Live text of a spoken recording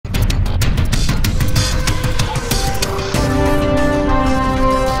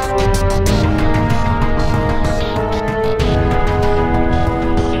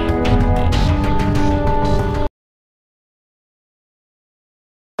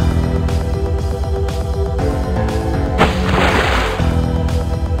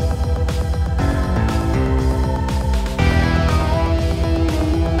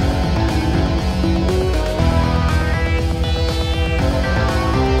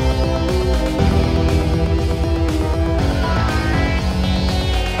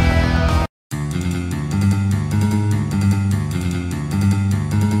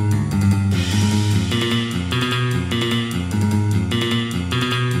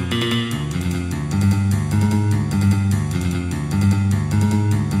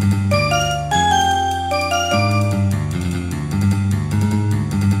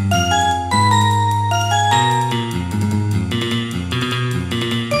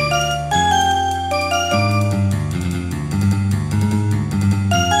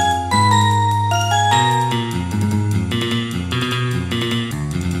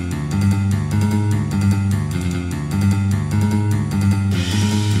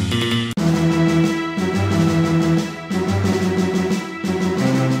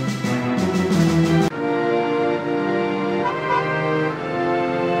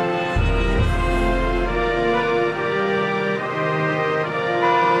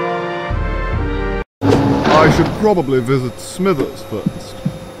I should probably visit Smithers first.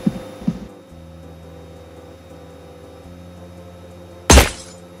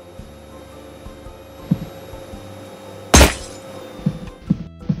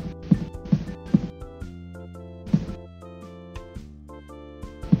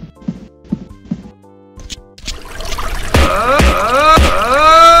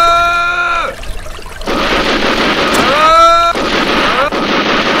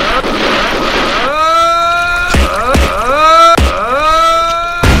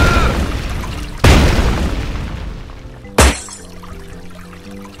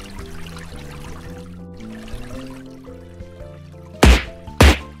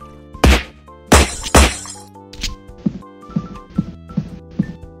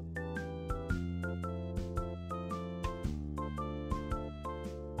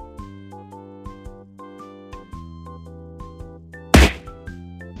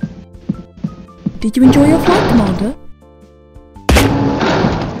 Did you enjoy your flight, Commander?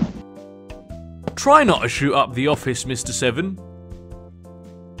 Try not to shoot up the office, Mr. Seven.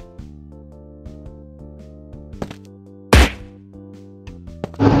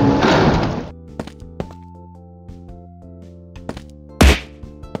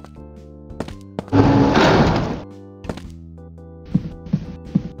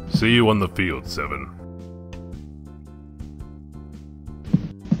 See you on the field, Seven.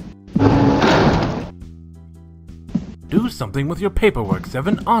 Do something with your paperwork,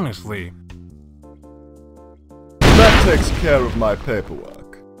 Seven, honestly. That takes care of my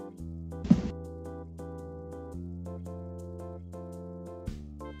paperwork.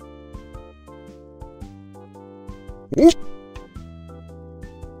 Whoop.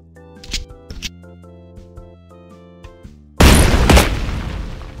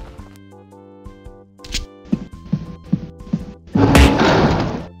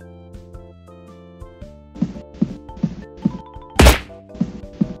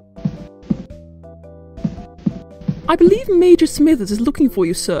 I believe Major Smithers is looking for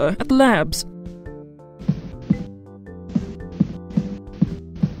you, sir, at the labs.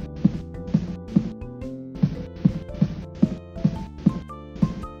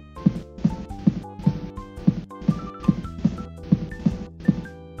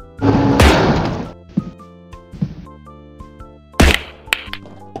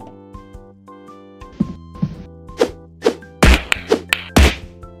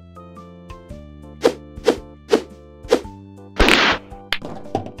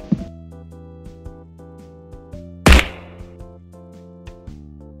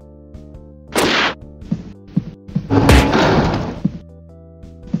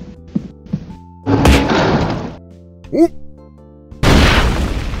 Whoop.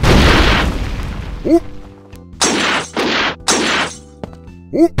 Whoop.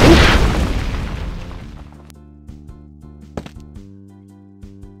 Whoop.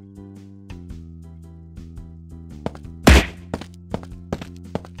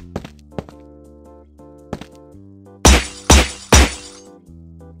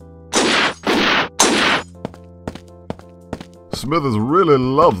 Smithers really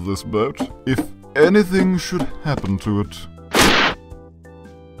loves this boat. If anything should happen to it.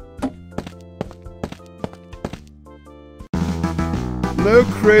 No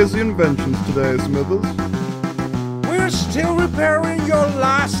crazy inventions today, Smithers. We're still repairing your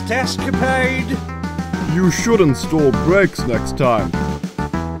last escapade. You should install brakes next time.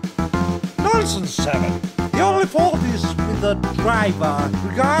 Nonsense, Seven. The only fault is with the driver.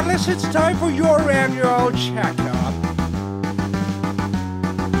 Regardless, it's time for your annual checkup.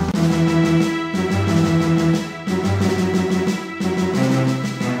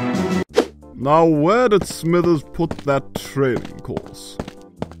 Now where did Smithers put that training course?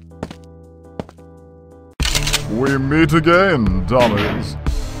 We meet again, dummies.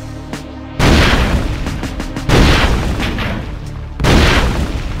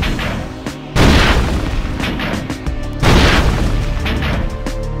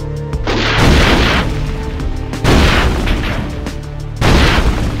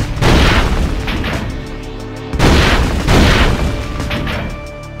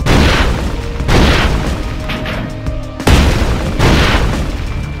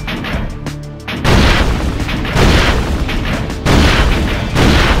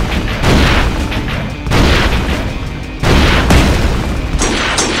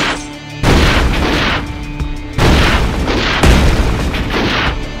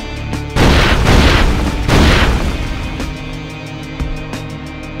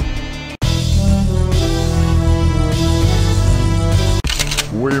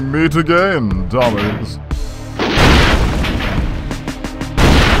 We meet again, dummies.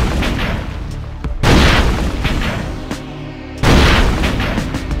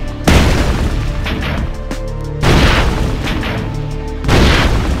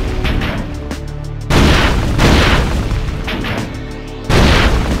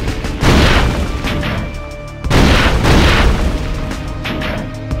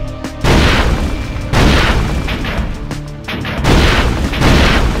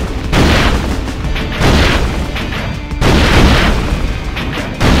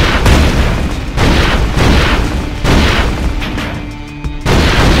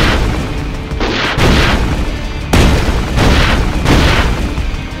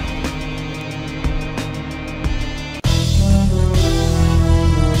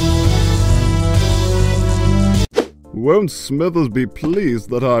 Won't Smithers be pleased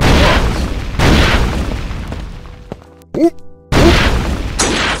that I'm not? Oop!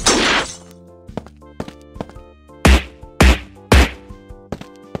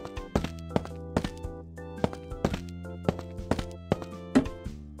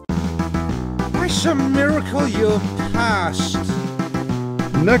 By some miracle you passed.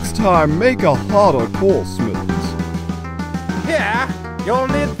 Next time, make a harder call, Smithers. Here, you'll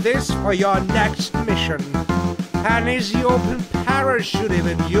need this for your next mission. An easy open parachute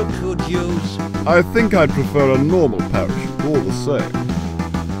even you could use. I think I'd prefer a normal parachute, all the same.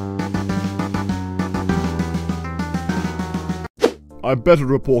 I better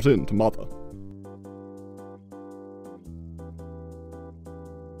report in to Mother.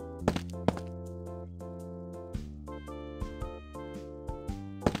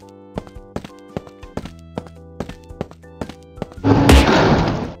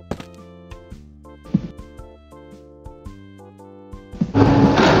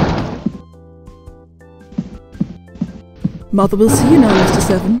 Mother will see you now, Mr.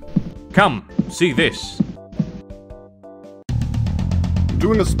 Seven. Come, see this.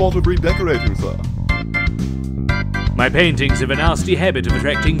 Doing a spot of redecorating, sir. My paintings have a nasty habit of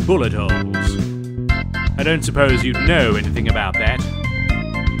attracting bullet holes. I don't suppose you'd know anything about that.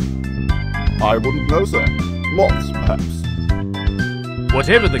 I wouldn't know, sir. Moths, perhaps.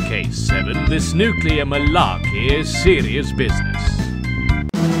 Whatever the case, Seven, this nuclear malarkey is serious business.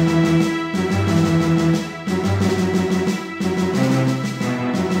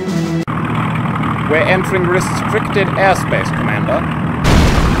 We're entering restricted airspace, Commander.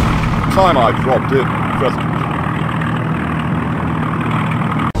 Time I dropped in, President.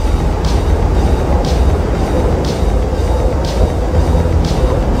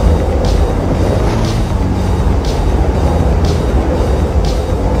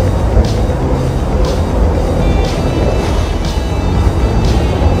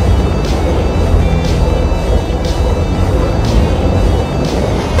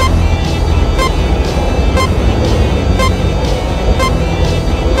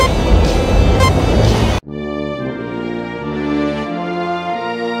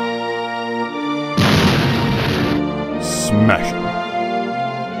 Smash it.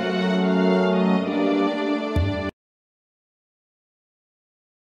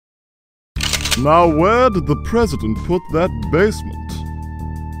 Now where did the President put that basement?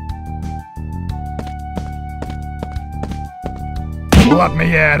 Let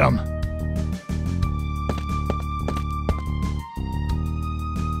me at him.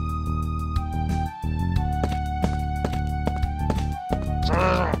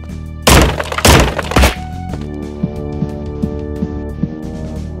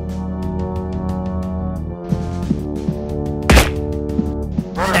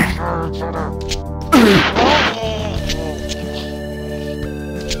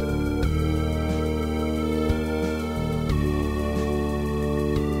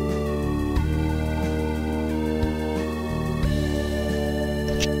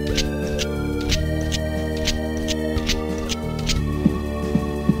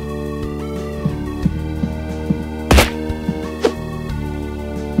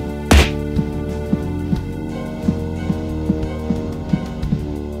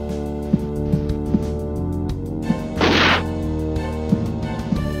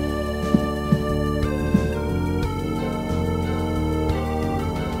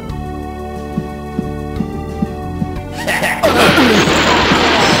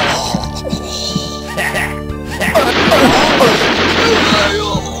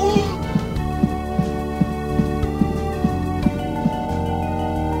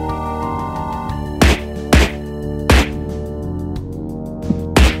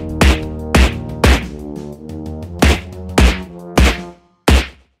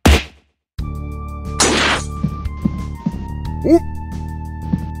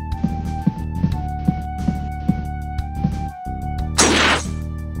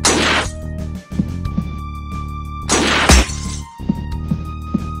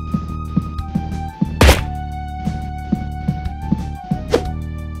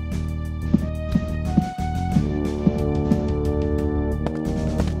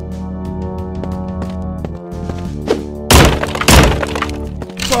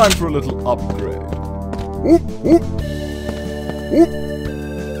 Time for a little upgrade. Whoop, whoop. Whoop.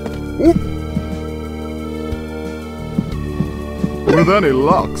 Whoop. With any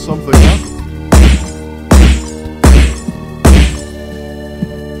luck, something happens.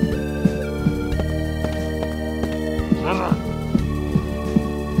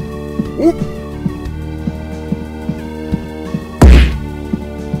 Whoop.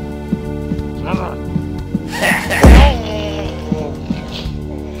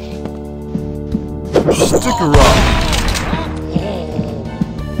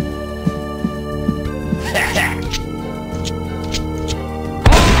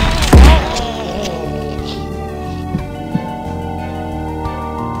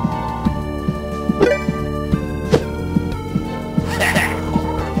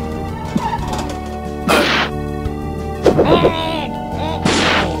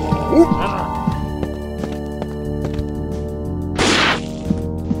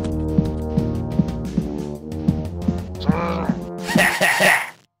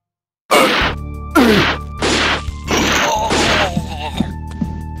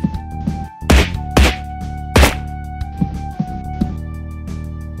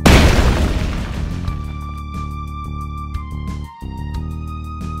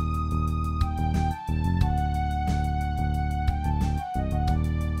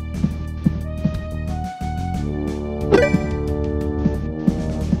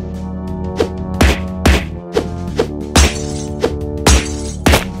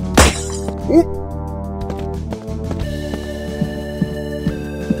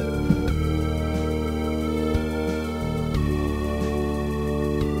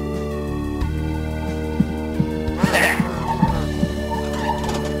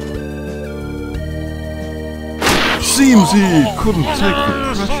 Seems he couldn't take the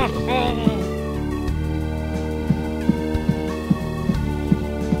pressure.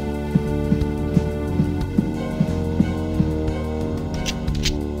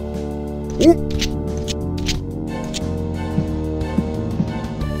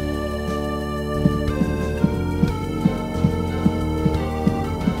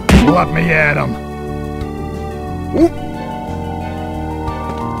 Let me at him.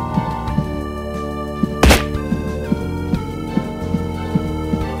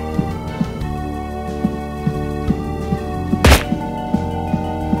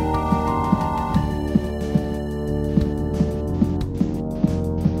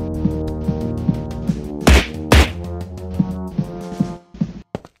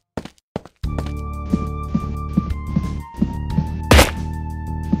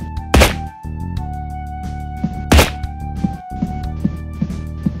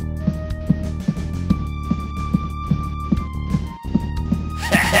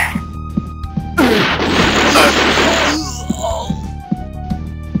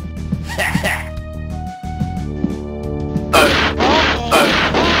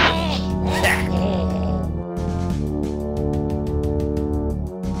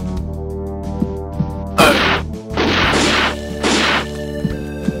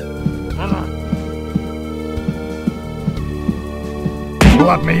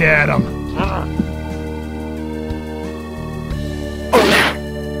 Let me at him.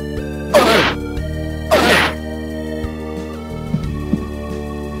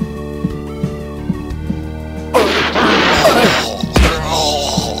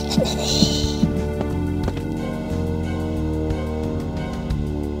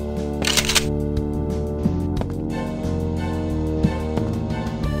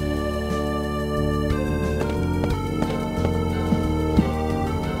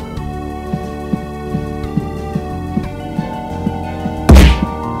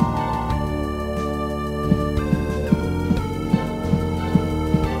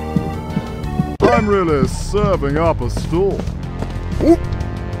 I'm really serving up a storm.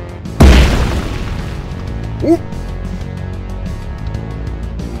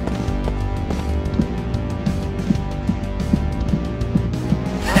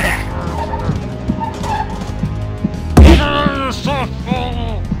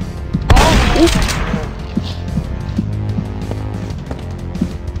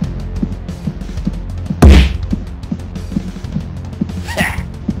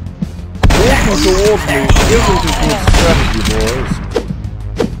 Towards me isn't a good strategy, boys.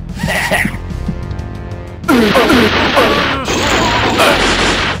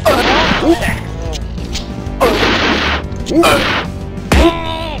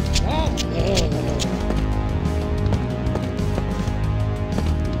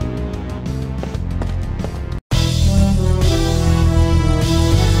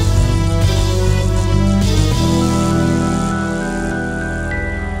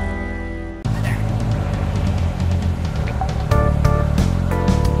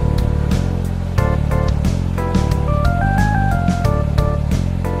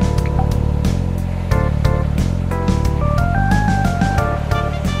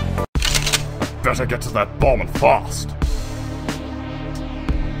 Better get to that bomb and fast.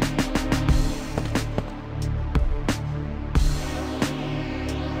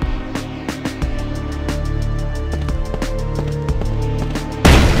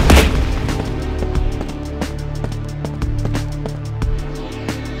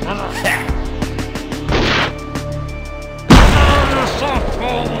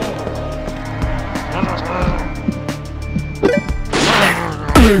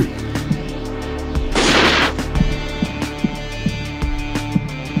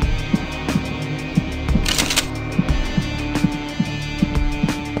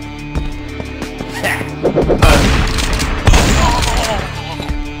 I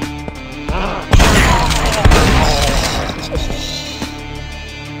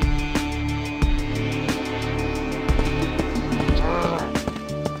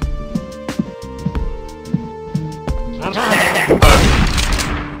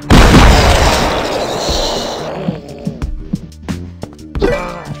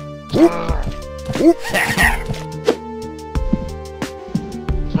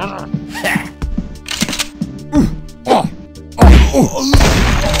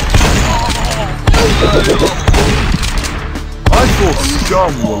thought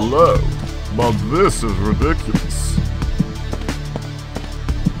scum were low, but this is ridiculous.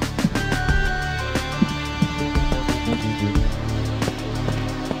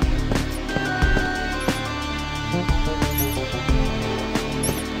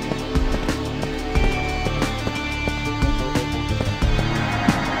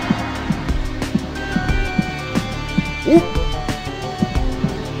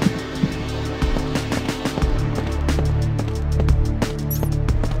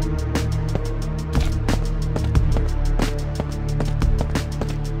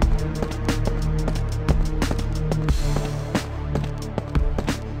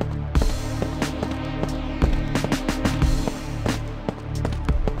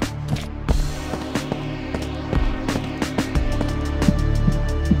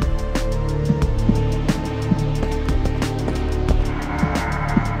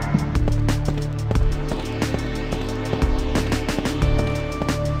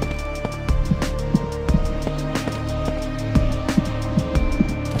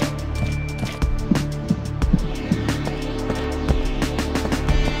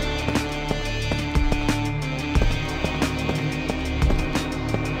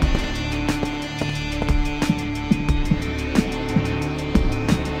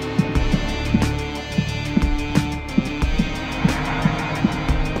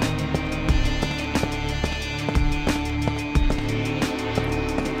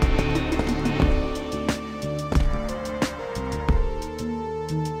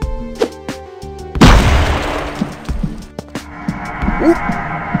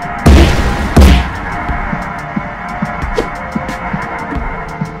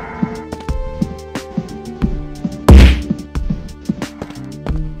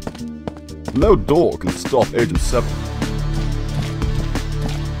 No door can stop Agent 7.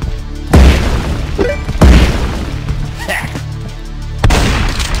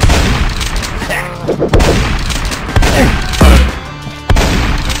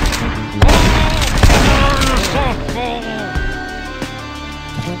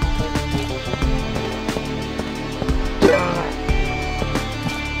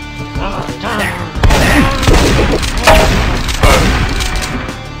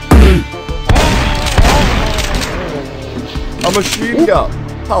 A machine gun.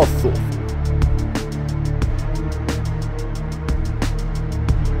 How thoughtful.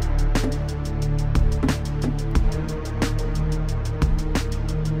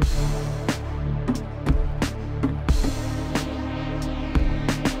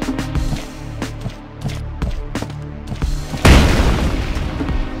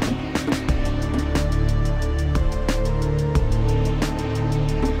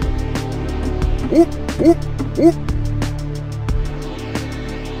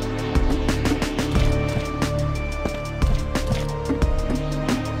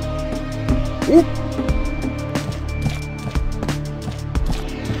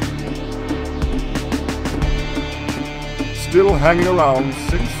 Still hanging around,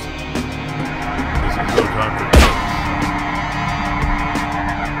 6? This is no time for jokes.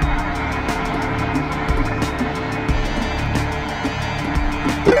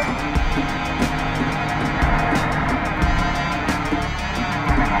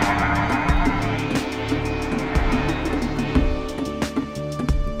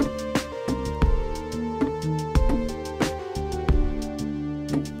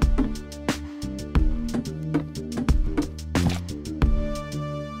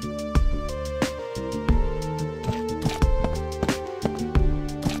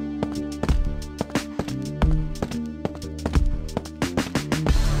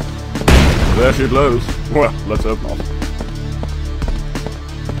 There she blows. Well, let's hope not.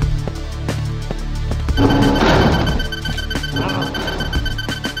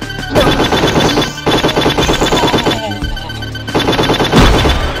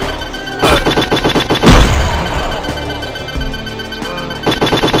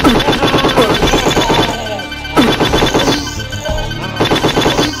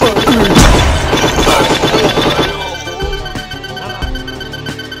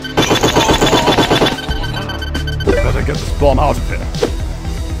 better get this bomb out of here.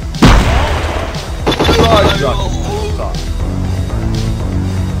 Try ducking this time.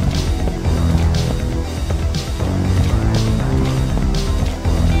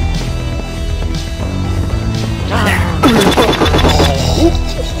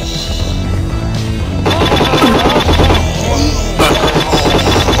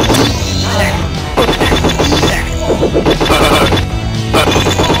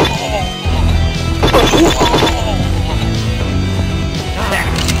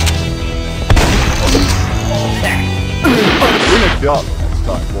 Finish up next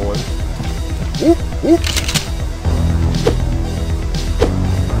time, boys. Whoop, whoop.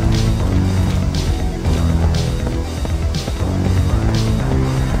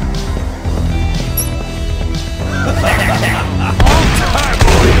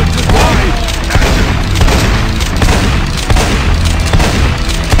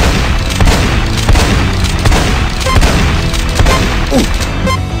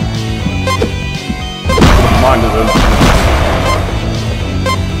 Mind of them.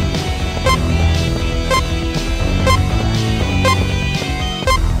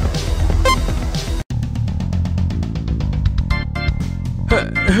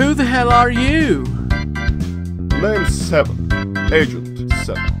 Who the hell are you? Name 7. Agent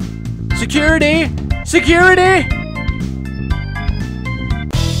 7. Security! Security!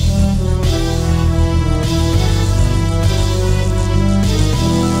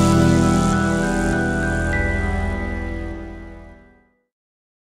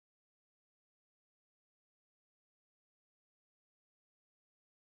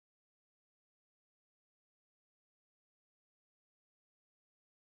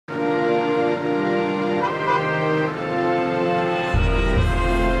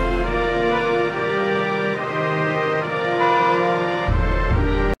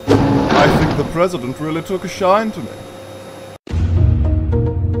 I think the president really took a shine to me.